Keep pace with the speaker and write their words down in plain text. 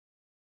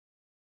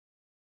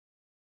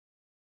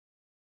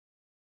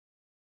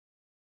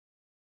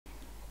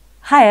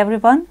Hi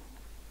everyone.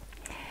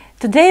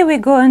 Today we're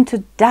going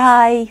to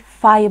dye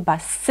fiber,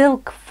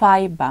 silk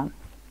fiber.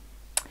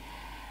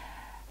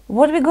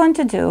 What we're going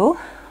to do,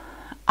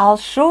 I'll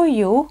show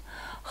you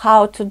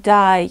how to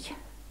dye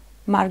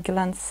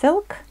Margilan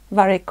silk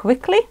very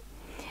quickly.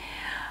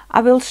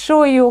 I will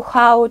show you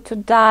how to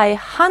dye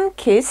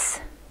hankies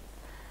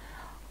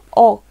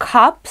or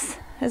cups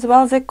as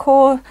well as they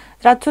call.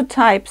 There are two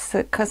types,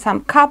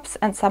 some cups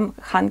and some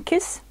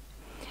hankies.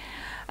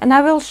 And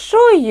I will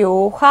show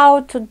you how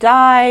to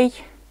dye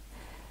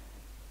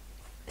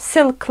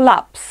silk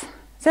laps.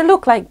 They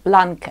look like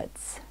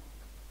blankets.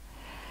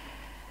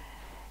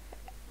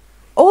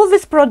 All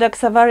these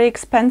products are very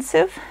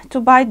expensive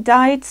to buy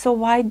dyed, so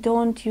why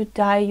don't you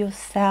dye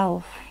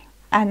yourself?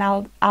 And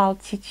I'll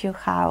teach you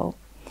how.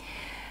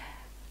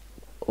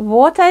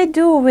 What I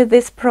do with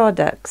these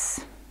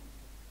products,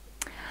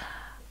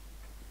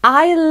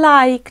 I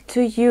like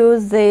to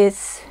use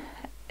this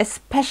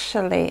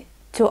especially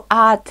to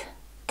add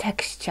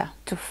texture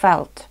to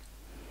felt.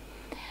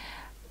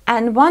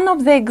 And one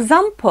of the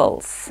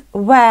examples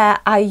where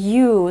I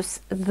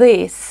use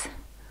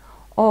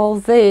all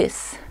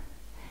this,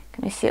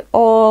 can you see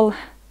all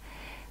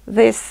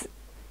these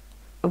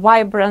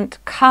vibrant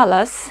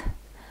colors,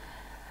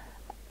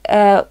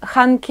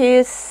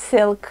 hankies,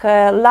 silk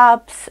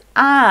laps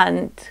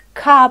and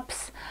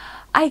cups,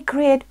 I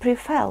create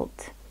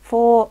pre-felt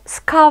for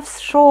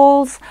scarves,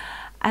 shawls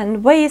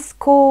and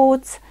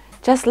waistcoats,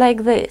 just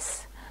like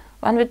this.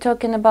 When we're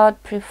talking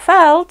about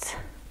pre-felt,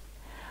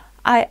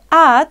 I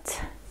add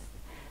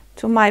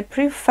to my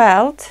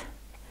pre-felt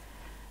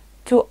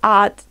to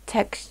add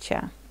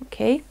texture,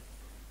 okay?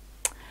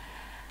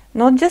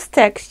 Not just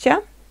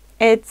texture,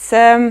 it's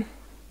I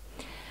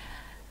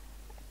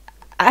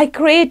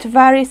create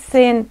very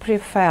thin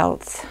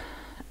pre-felts,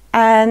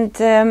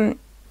 and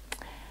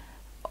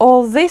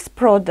all these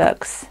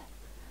products,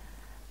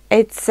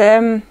 it's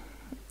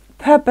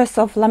purpose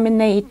of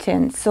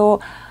laminating,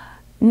 so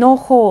no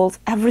holes,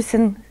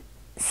 everything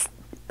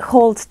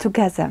holds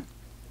together.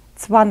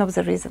 It's one of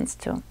the reasons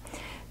too.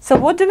 So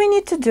what do we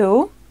need to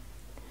do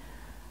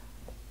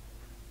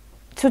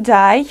to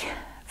dye?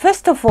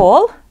 First of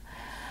all,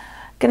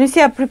 can you see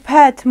I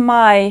prepared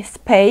my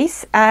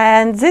space,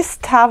 and this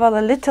towel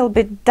a little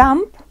bit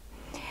damp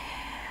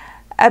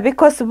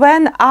because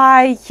when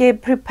I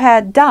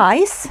prepare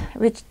dyes,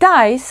 which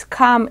dyes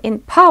come in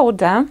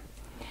powder,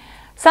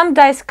 some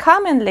dyes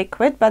come in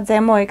liquid, but they're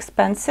more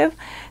expensive.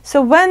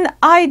 So when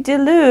I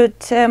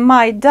dilute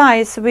my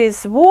dyes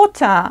with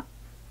water,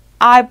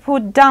 I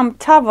put damp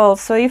towel.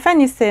 So if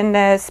anything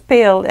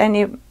spill,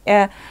 any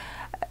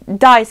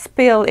dye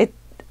spill, it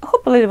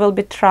hopefully will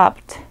be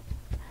trapped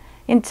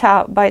in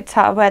wet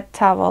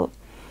towel.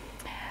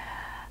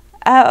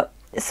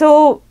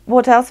 So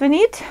what else we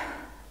need?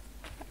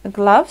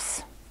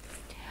 Gloves.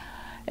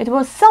 It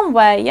was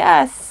somewhere,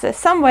 yes,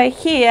 somewhere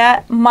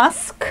here,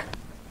 mask.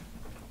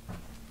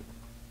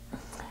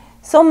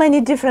 So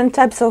many different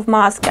types of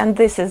mask, and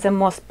this is the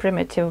most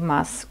primitive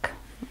mask,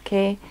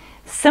 okay?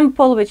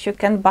 Simple, which you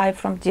can buy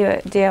from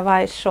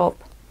DIY shop.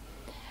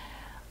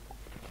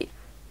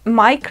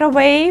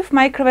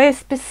 Microwave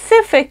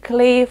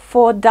specifically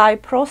for dye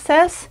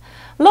process.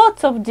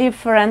 Lots of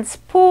different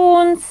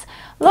spoons,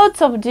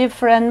 lots of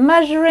different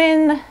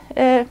measuring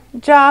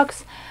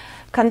jugs,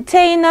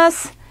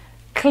 containers,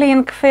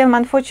 cling film.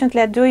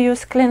 Unfortunately, I do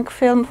use cling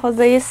film for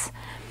this,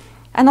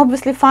 and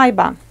obviously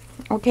fiber,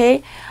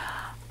 okay?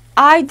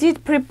 I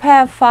did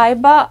prepare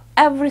fiber,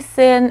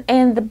 everything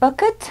in the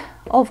bucket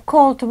of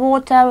cold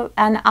water,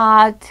 and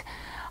add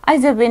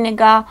either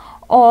vinegar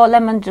or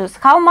lemon juice.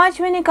 How much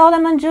vinegar or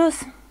lemon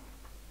juice?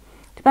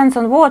 Depends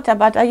on water,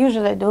 but I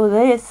usually do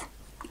this.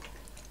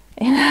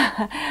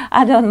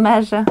 I don't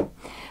measure.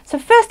 So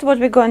first what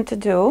we're going to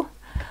do,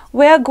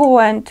 we're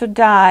going to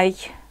dye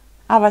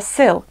our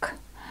silk.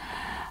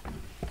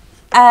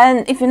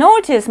 And if you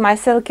notice, my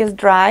silk is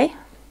dry.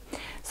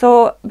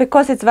 So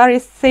because it's very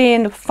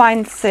thin,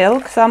 fine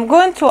silk, so I'm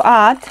going to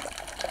add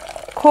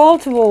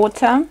cold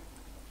water.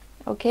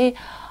 Okay,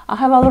 I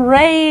have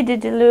already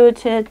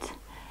diluted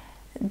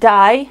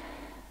dye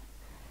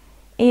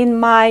in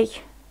my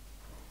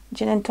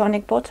gin and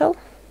tonic bottle.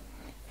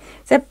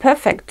 They're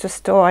perfect to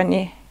store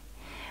any,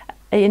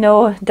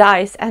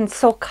 dyes, and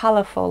so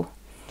colorful.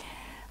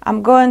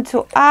 I'm going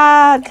to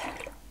add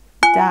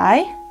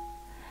dye.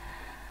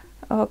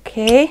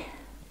 Okay.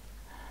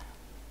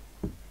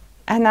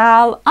 And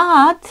I'll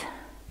add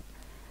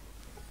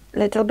a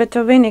little bit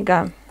of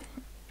vinegar.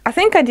 I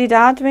think I did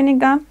add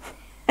vinegar.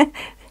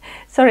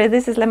 Sorry,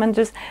 this is lemon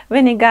juice.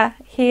 Vinegar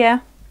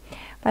here.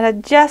 But I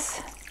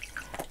just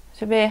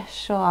to be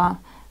sure.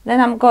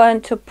 Then I'm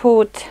going to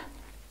put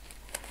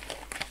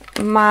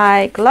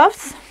my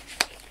gloves.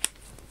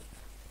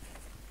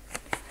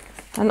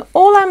 And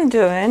all I'm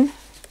doing,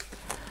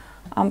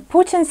 I'm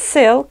putting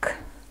silk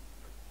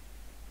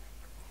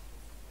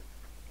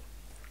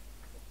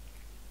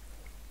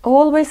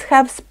always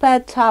have spare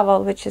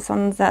towel which is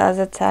on the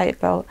other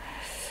table,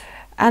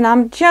 and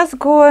I'm just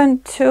going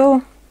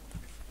to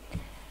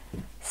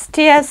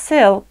stir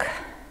silk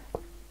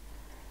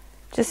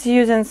just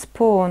using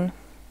spoon.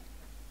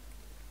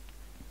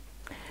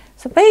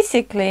 So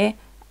basically,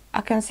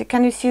 I can see,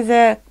 can you see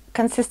the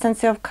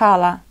consistency of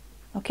color?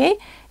 Okay,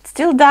 it's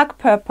still dark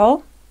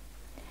purple.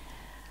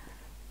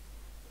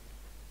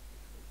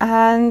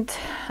 And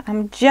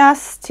I'm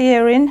just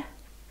stirring.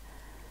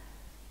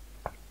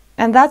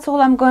 And that's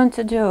all I'm going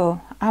to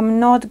do. I'm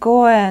not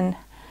going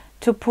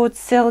to put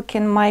silk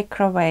in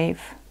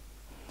microwave.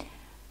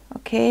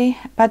 Okay,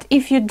 but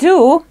if you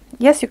do,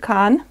 yes you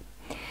can.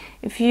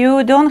 If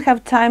you don't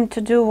have time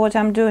to do what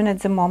I'm doing at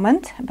the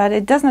moment, but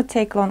it does not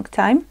take long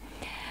time,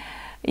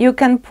 you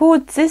can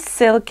put this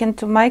silk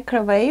into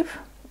microwave.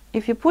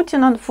 If you put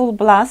it on full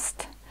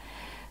blast,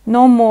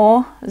 no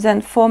more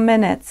than 4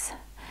 minutes.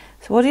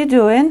 So what are you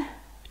doing?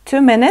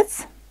 2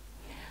 minutes,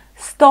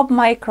 stop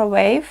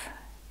microwave,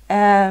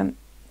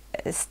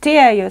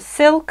 stir your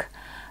silk,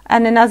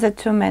 and another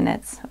 2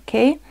 minutes.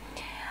 Okay,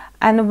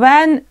 and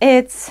when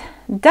it's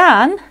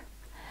done,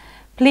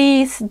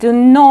 please do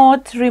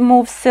not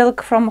remove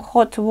silk from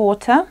hot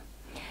water,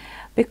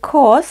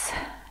 because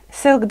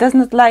silk does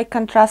not like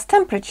contrast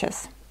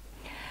temperatures.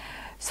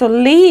 So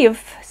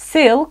leave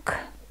silk,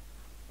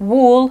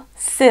 wool,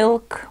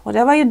 silk,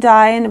 whatever you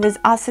dye in with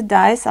acid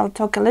dyes. I'll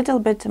talk a little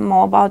bit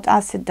more about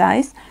acid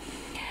dyes.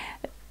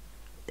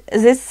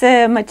 This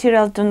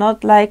material do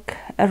not like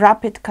a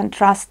rapid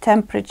contrast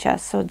temperature,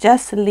 so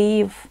just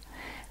leave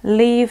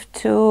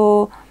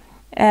to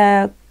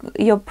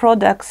your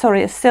product,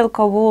 sorry, silk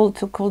or wool,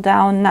 to cool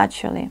down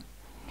naturally.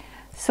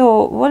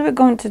 So what we're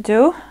going to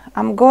do,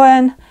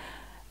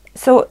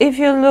 so if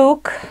you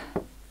look,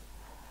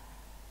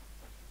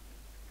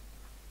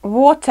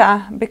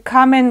 water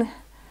becoming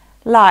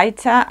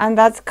lighter, and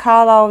that's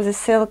color of the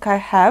silk I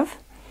have.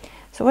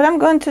 So what I'm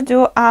going to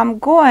do, I'm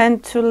going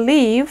to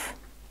leave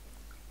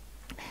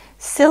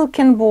silk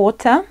in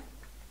water,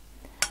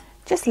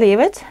 just leave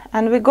it,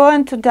 and we're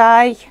going to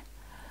dye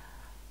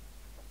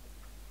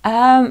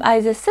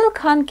either silk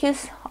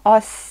hankies or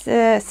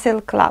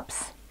silk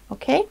laps.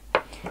 Okay,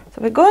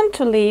 so we're going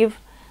to leave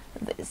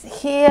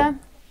this here,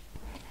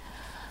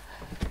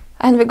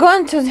 and we're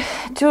going to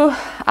do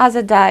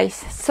other dyes.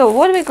 So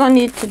what we're going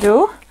to need to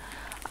do,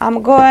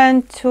 I'm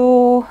going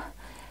to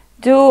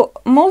do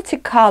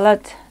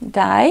multicolored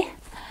dye.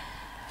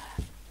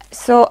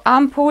 So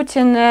I'm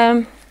putting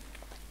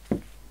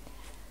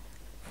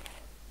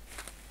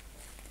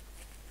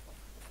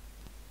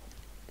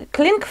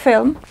cling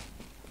film.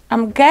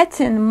 I'm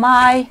getting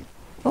my,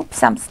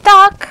 oops, I'm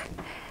stuck,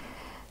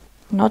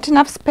 not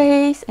enough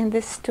space in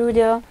this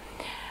studio.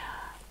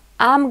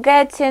 I'm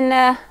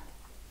getting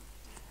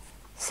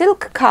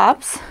silk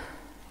cups.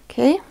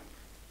 Okay,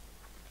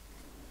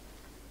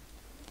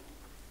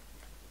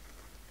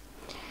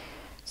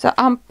 so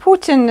I'm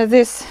putting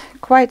this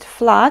quite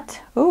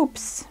flat.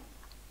 Oops.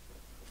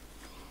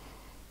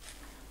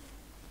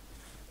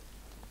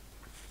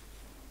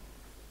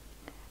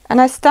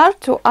 And I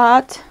start to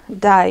add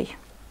dye.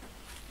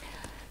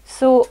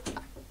 So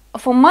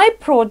for my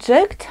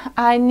project,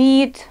 I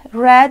need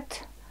red,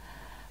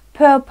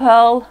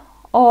 purple,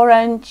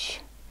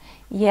 orange,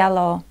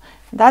 yellow.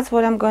 That's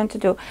what I'm going to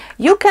do.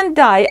 You can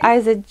dye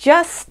either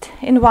just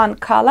in one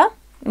color,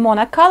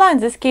 monocolor. In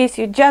this case,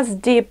 you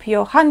just dip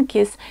your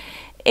hankies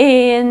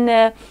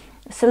in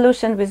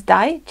solution with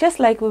dye, just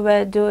like we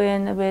were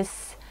doing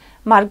with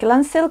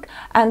Margilan silk,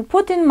 and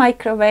put in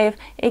microwave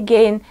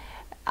again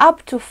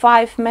up to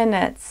 5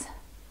 minutes.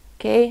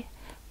 Okay,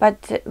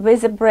 but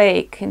with a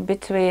break in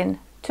between.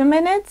 2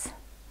 minutes,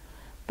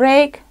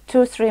 break,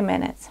 2-3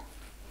 minutes.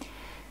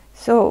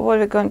 So what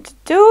we're going to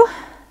do,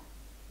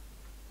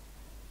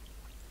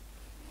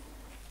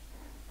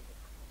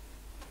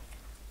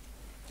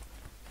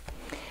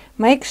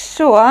 make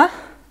sure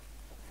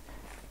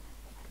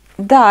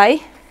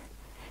dye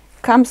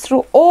comes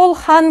through all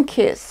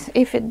hankies.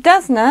 If it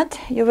does not,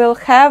 you will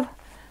have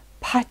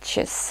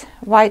patches,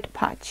 white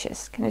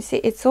patches. Can you see?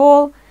 It's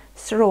all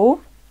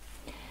through.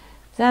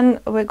 Then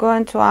we're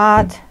going to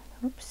add,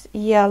 oops,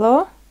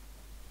 yellow.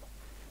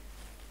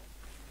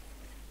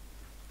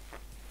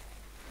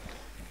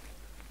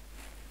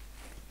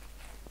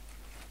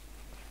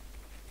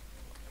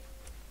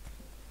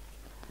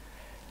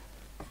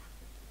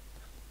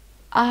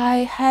 I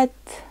had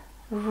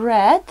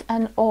red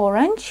and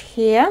orange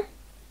here,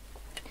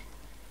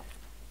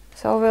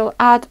 so we'll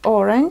add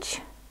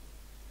orange.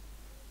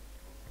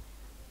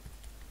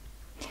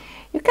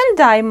 You can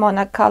dye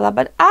monocolor,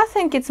 but I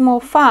think it's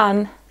more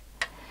fun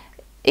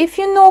if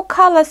you know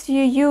colors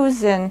you're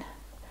using.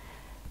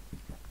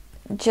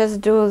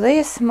 Just do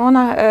this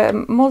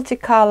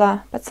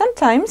multicolor, but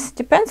sometimes,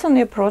 depends on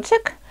your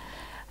project,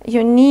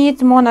 you need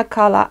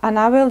monocolor, and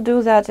I will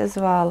do that as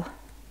well.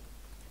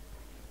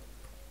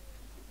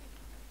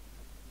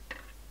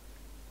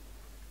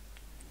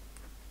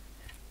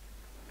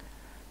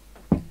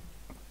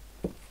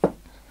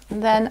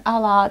 Then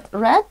I'll add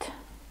red.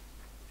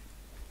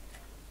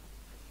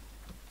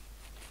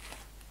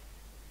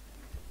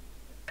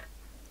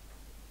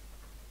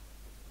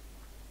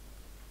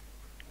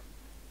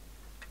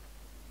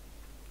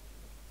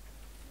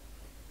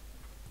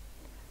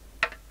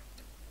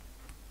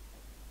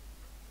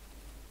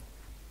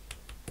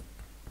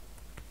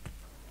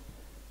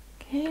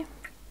 Okay.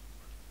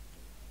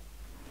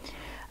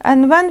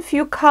 And when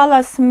few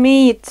colors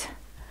meet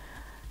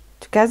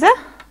together,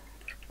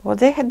 what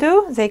they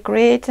do, they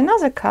create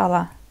another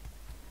color.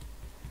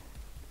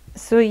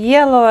 So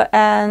yellow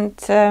and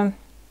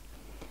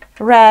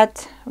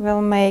red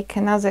will make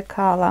another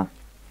color.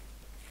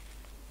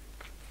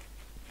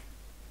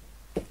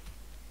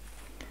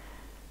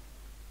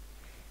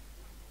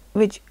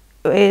 Which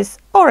is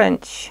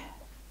orange.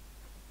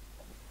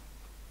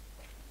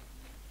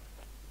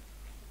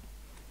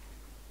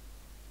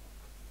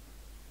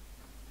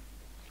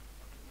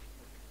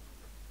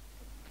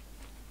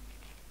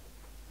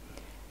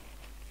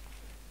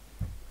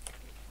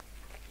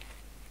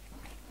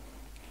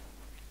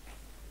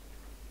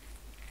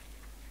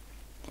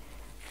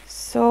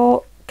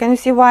 So can you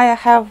see why I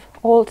have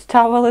old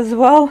towel as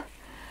well?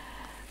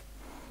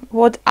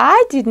 What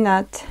I did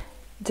not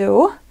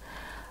do,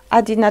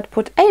 I did not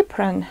put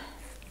apron.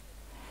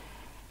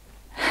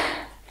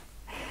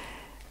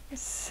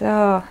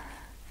 So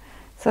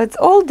it's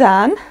all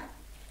done.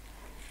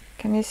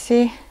 Can you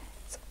see?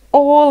 It's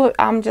all,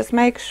 just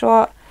make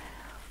sure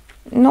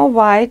no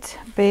white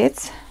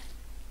bits.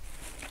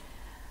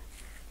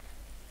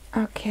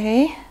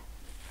 Okay.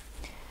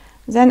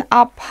 Then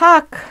I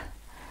pack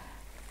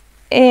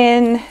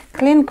in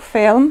cling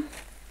film.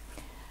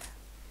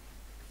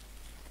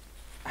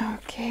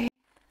 Okay.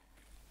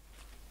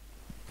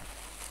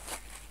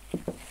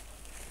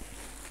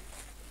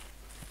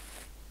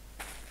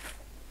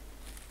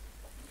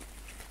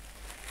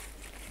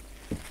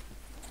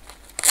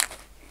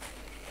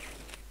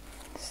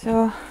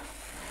 So,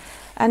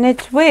 and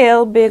it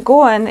will be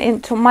going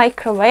into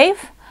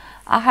microwave.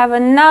 I have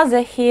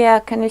another here,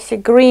 can you see,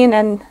 green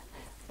and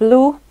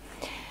blue.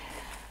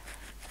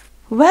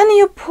 When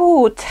you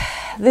put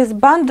these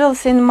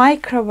bundles in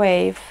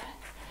microwave,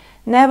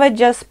 never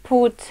just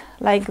put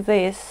like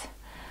this.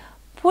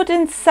 Put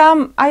in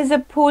some, either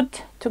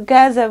put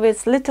together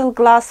with little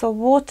glass of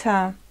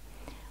water,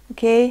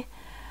 okay,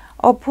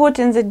 or put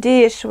in the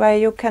dish where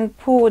you can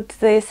put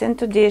this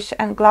into dish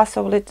and glass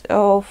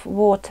of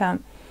water.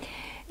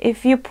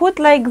 If you put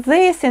like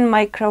this in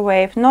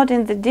microwave, not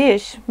in the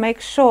dish,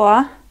 make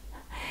sure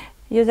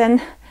you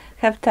then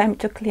have time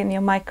to clean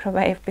your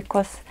microwave,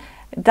 because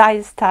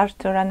dyes start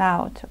to run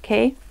out,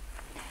 okay?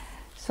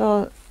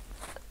 So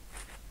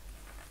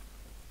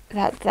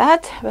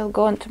that will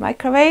go into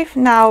microwave.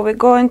 Now we're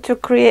going to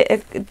create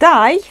a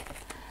dye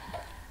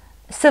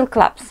silk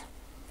laps.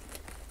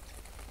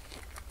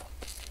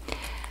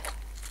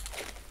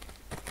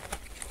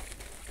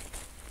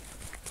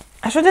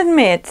 I should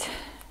admit,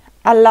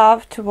 I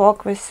love to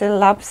work with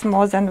silk laps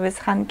more than with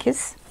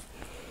hankies.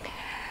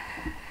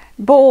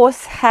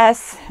 Both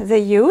has the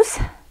use.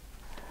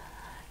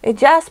 It's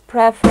just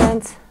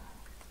preference.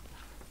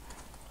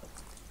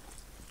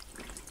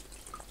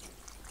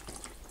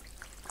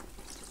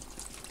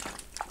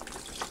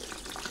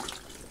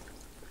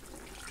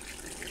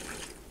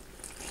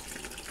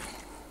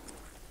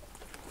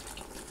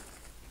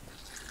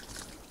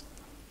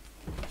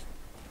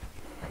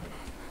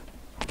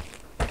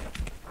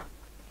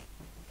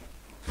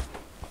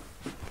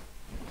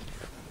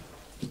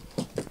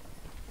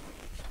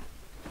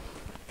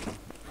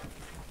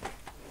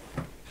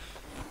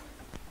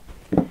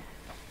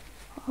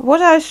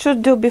 What I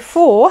should do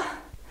before,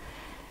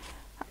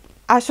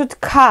 I should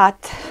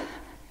cut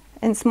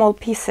in small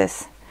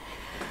pieces.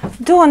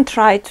 Don't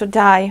try to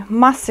dye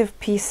massive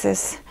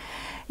pieces.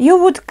 You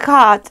would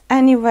cut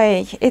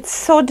anyway. It's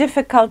so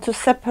difficult to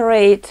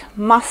separate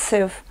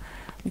massive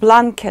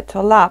blanket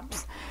or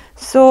laps.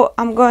 So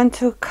I'm going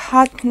to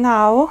cut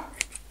now.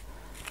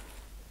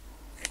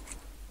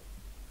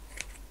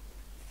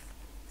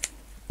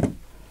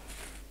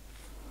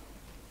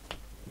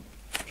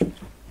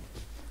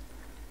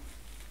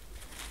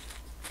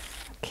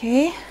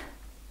 Okay,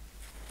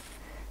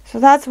 so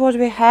that's what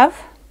we have.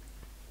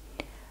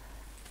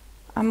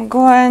 I'm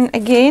going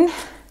again,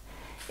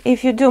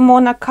 if you do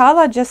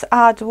monocolor, just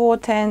add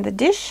water in the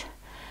dish,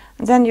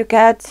 then you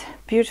get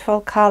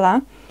beautiful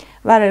color,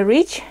 very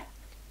rich.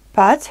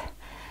 But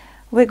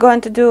we're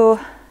going to do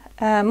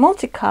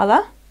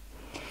multicolor,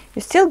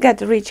 you still get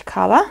rich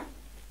color.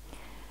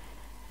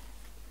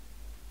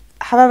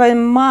 However,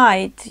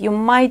 you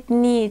might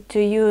need to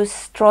use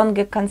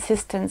stronger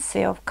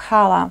consistency of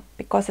color,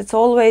 because it's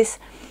always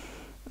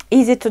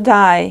easy to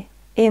dye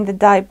in the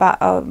dye bath.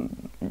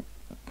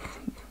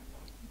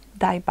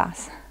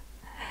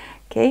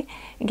 Okay,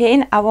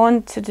 again I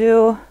want to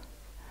do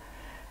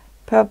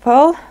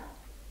purple.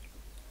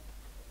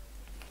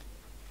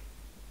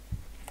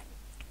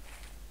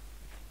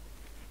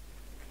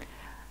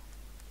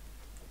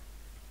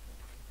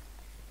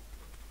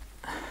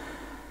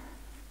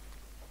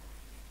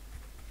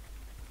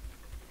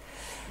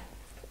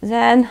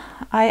 Then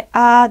I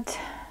add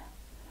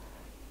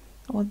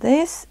all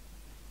this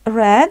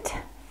red.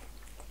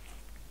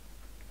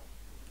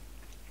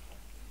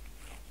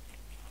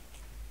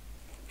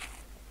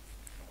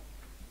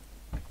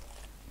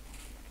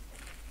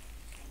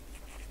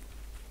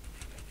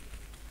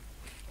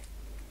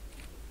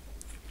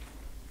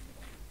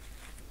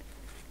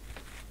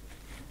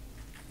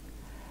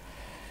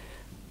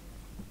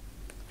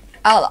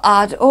 I'll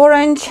add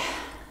orange.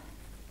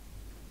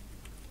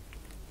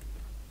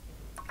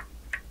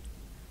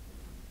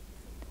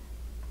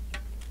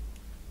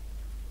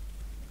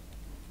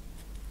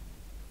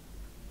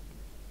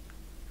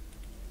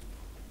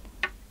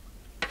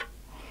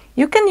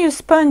 You can use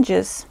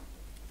sponges,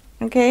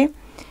 okay?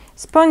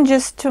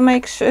 Sponges to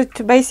make sure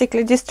to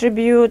basically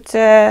distribute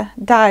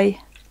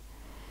dye.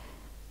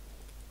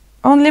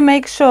 Only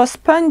make sure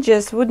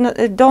sponges would not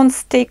don't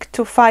stick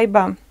to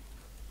fiber.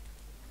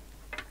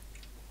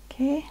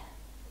 Okay.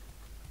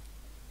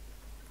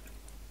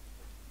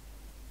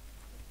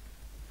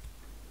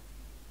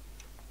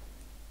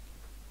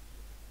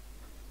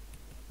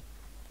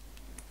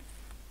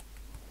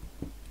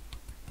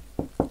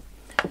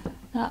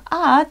 Now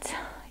add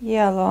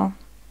yellow.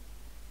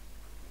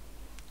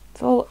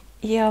 It's all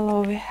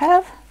yellow we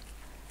have.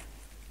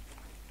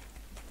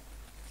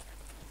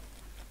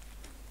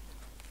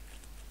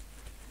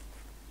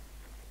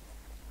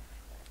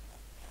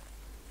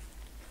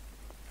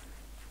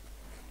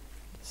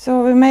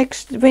 So we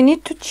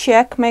need to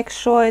check, make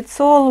sure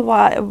it's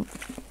all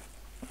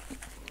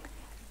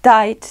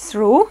dyed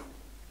through.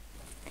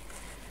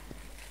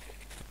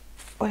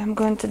 What I'm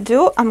going to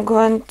do, I'm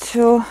going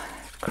to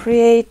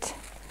create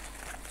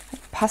a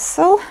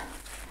puzzle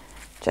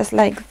just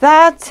like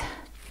that,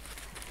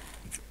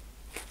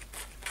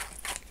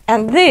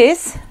 and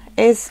this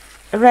is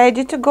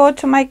ready to go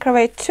to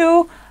microwave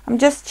too. I'm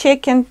just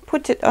checking,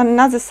 put it on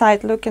another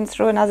side, looking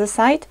through another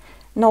side,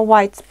 no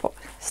white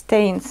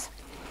stains.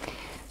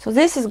 So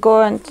this is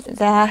going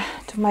there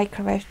to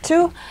microwave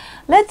too.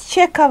 Let's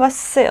check our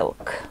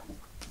silk.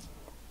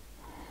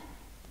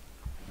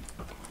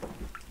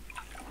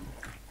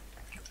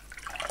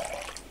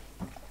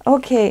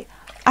 Okay,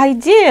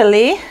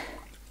 ideally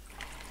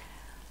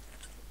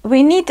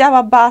we need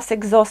our bath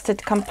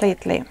exhausted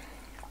completely.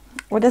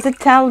 What does it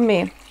tell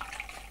me?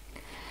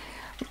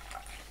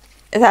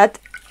 That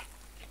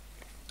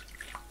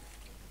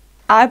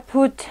I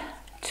put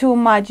too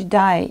much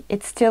dye.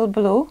 It's still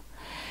blue.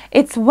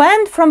 It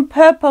went from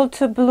purple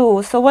to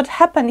blue. So what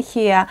happened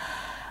here?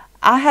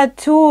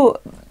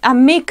 I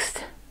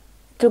mixed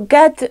to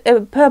get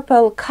a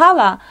purple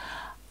color.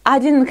 I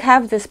didn't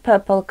have this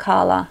purple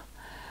color.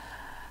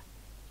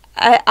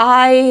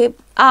 I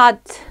add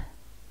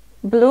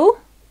blue,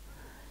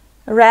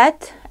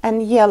 red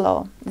and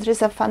yellow. There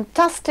is a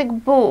fantastic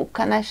book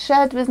and I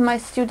shared with my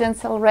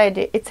students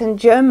already. It's in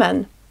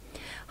German.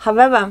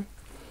 However,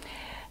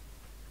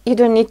 you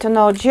don't need to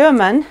know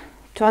German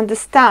to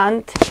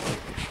understand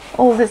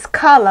all these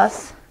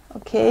colors,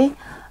 okay,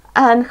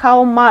 and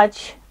how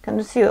much can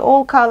you see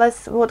all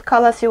colors, what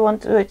colors you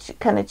want to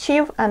can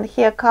achieve, and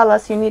here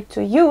colors you need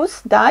to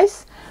use,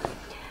 dyes,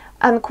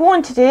 and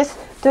quantities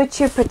to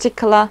achieve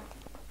particular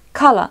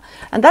color.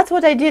 And that's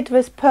what I did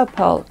with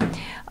purple.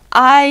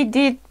 I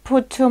did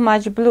put too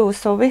much blue,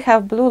 so we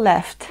have blue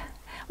left.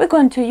 We're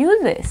going to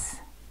use this,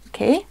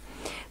 okay?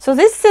 So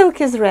this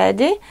silk is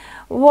ready.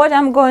 What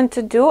I'm going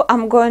to do,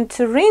 I'm going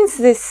to rinse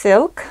this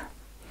silk,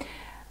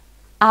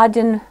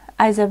 adding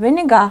either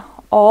vinegar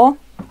or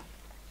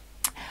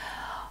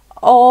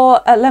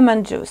a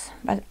lemon juice.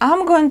 But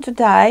I'm going to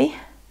dye,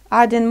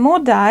 adding more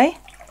dye,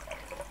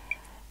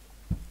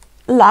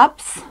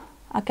 laps.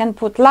 I can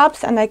put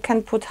laps and I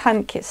can put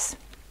hankies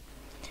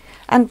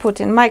and put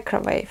in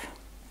microwave.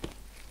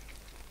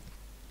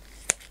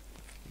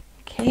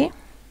 Okay.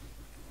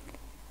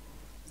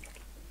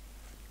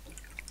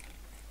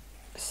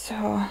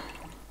 So,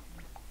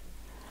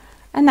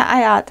 and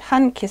I add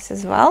hankies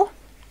as well.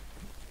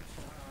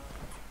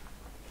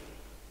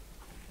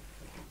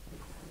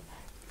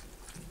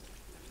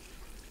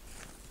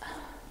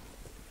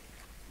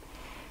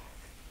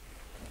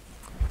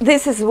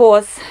 This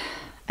was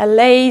a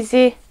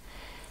lazy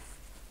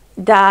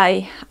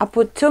dye. I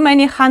put too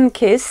many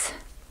hankies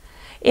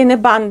in a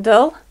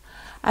bundle,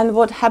 and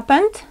what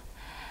happened?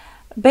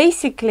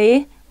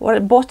 Basically,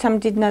 bottom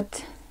of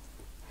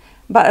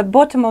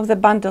the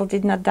bundle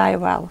did not dye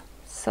well.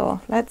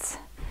 So let's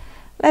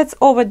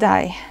over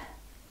dye.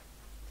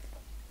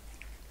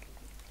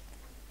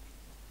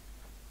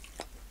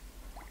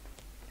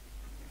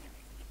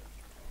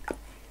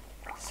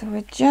 So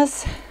we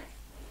just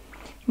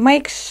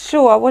make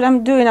sure what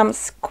I'm doing, I'm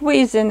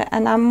squeezing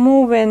and I'm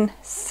moving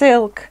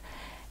silk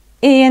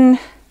in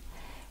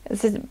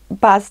the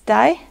bath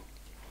dye.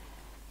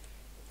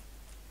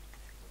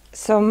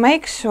 So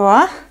make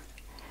sure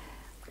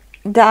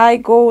dye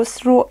goes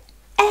through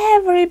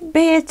every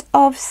bit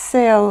of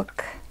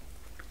silk.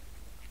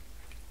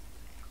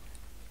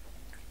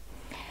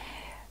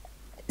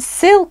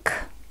 Silk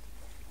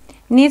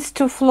needs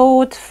to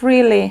float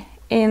freely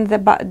in the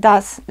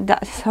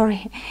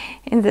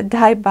in the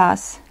dye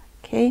bath.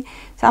 Okay,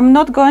 so I'm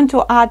not going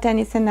to add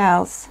anything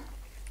else.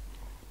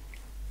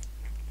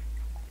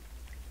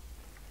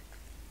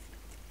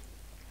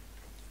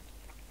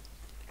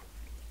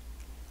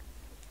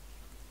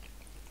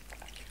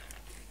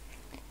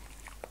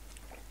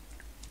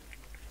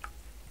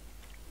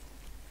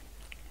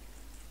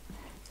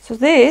 So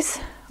this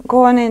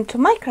going into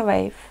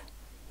microwave,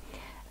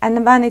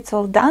 and when it's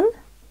all done,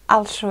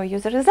 I'll show you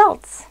the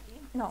results.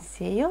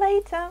 See you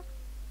later.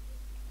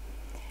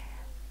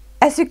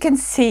 As you can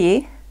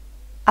see,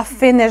 I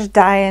finished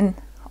dyeing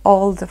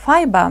all the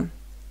fiber.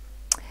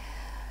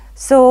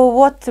 So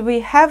what we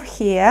have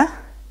here,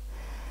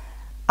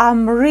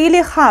 I'm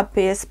really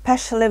happy,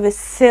 especially with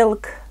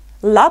silk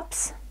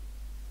laps.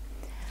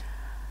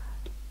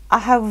 I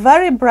have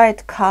very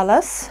bright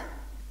colors,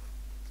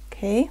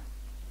 okay,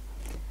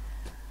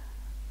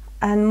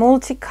 and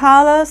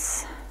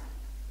multicolors,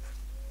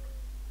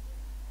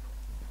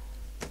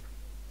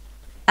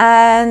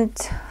 and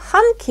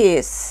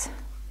hankies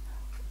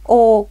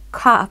or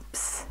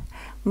cups,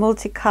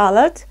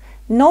 multicolored,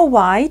 no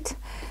white,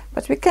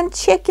 but we can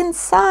check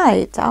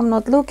inside. I'm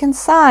not looking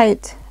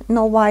inside,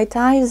 no white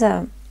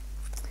either.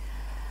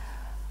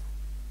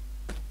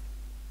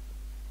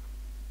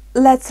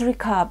 Let's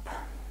recap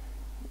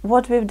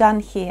what we've done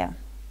here.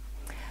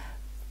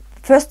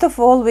 First of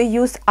all, we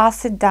used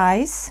acid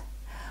dyes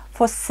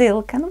for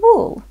silk and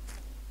wool.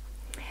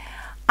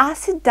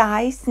 Acid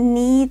dyes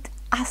need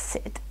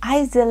acid,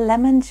 either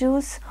lemon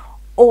juice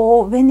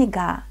or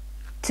vinegar,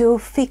 to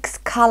fix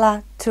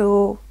color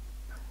to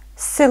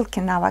silk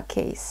in our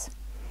case.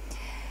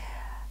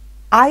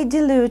 I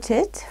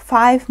diluted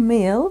 5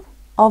 ml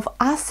of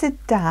acid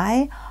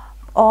dye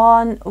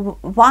on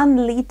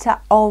 1 liter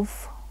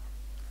of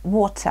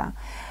water.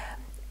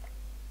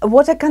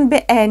 Water can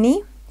be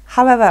any,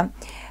 however,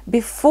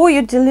 before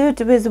you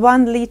dilute with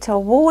 1 liter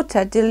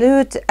water,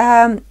 dilute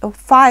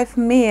 5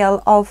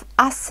 ml of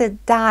acid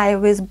dye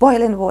with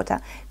boiling water,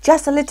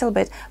 just a little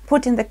bit,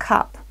 put in the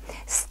cup,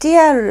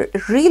 stir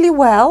really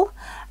well,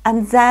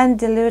 and then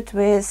dilute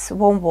with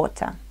warm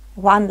water,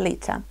 1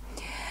 liter.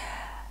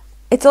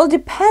 It all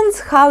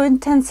depends how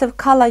intensive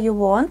color you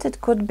want. It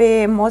could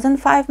be more than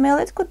 5 ml,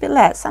 it could be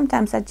less.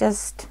 Sometimes I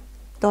just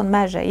don't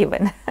measure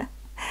even.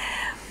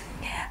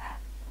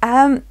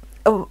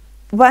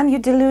 When you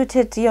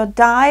diluted your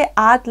dye,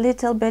 add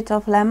little bit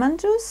of lemon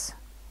juice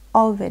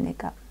or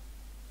vinegar.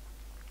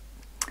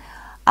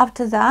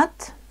 After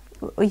that,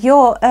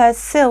 your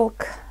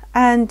silk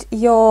and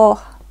your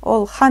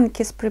all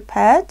hankies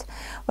prepared.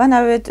 When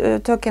I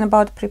was talking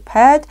about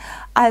prepared,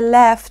 I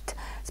left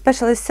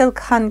especially silk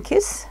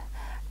hankies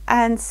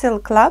and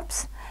silk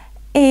laps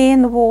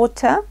in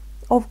water,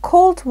 of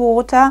cold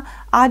water,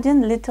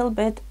 adding little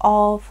bit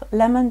of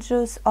lemon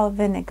juice or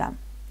vinegar.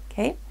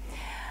 Okay.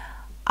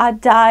 I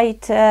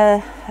dyed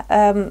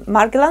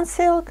Margilan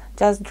silk,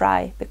 just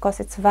dry, because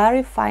it's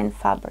very fine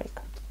fabric.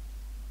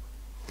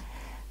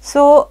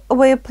 So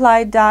we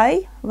apply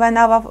dye when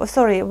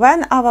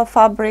our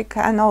fabric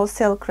and all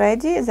silk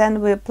ready,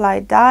 then we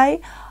apply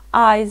dye.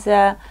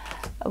 Either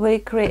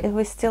we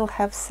still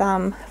have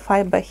some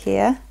fiber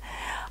here,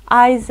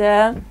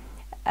 either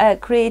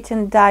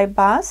creating dye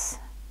bath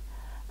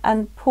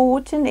and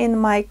putting in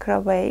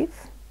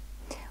microwave.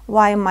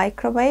 Why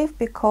microwave?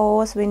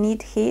 Because we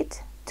need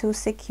heat to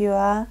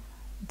secure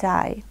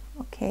dye,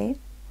 okay?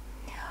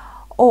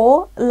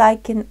 Or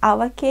like in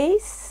our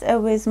case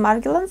with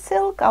Margilan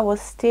silk, I was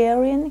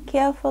stirring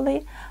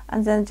carefully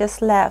and then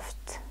just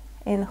left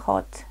in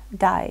hot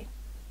dye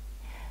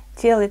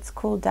till it's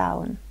cooled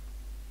down.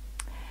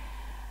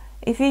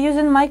 If you're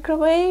using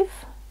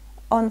microwave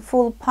on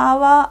full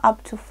power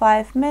up to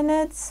 5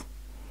 minutes,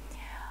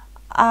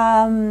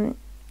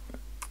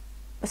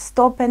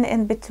 stopping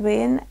in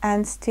between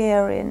and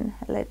stirring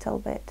a little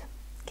bit,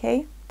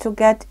 okay, to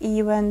get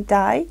even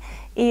dye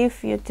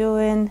if you're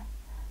doing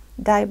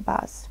dye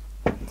bath.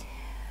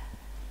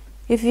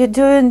 If you're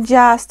doing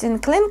just in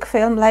cling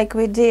film, like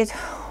we did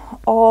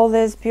all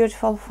this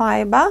beautiful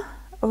fiber,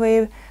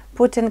 we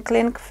put in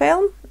cling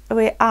film,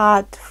 we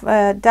add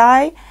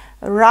dye,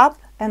 rub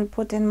and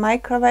put in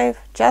microwave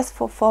just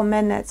for 4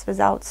 minutes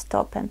without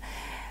stopping.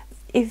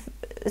 If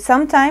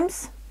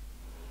sometimes,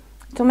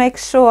 to make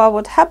sure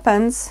what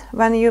happens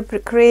when you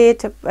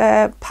create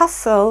a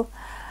puzzle,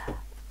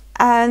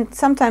 and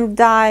sometimes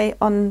dye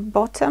on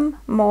bottom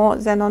more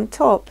than on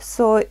top.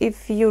 So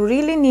if you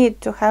really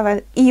need to have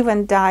an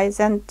even dye,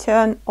 then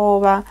turn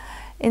over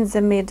in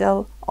the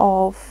middle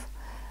of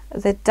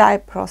the dye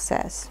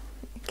process,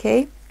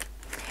 okay?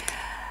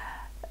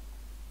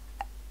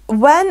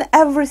 When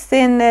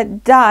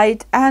everything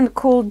dyed and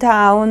cooled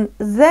down,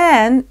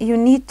 then you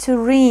need to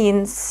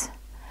rinse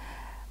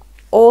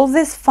all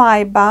this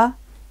fiber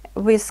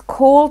with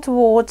cold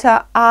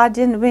water,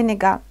 adding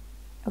vinegar,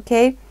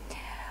 okay?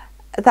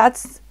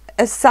 That's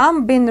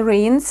some been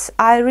rinsed.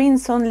 I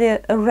rinse only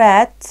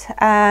red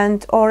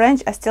and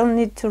orange. I still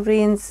need to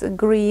rinse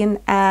green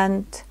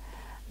and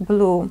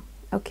blue,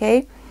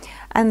 okay?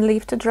 And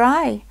leave to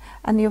dry,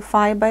 and your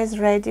fiber is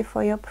ready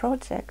for your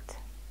project.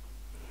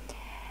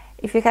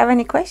 If you have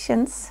any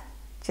questions,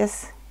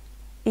 just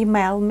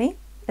email me,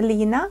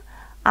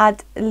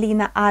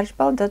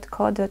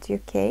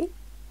 lina@linaarchibald.co.uk,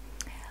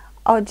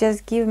 or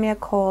just give me a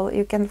call.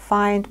 You can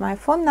find my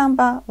phone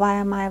number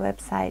via my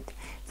website.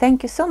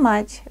 Thank you so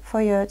much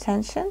for your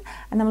attention,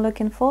 and I'm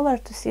looking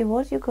forward to see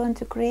what you're going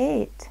to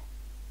create.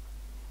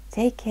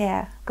 Take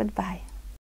care. Goodbye.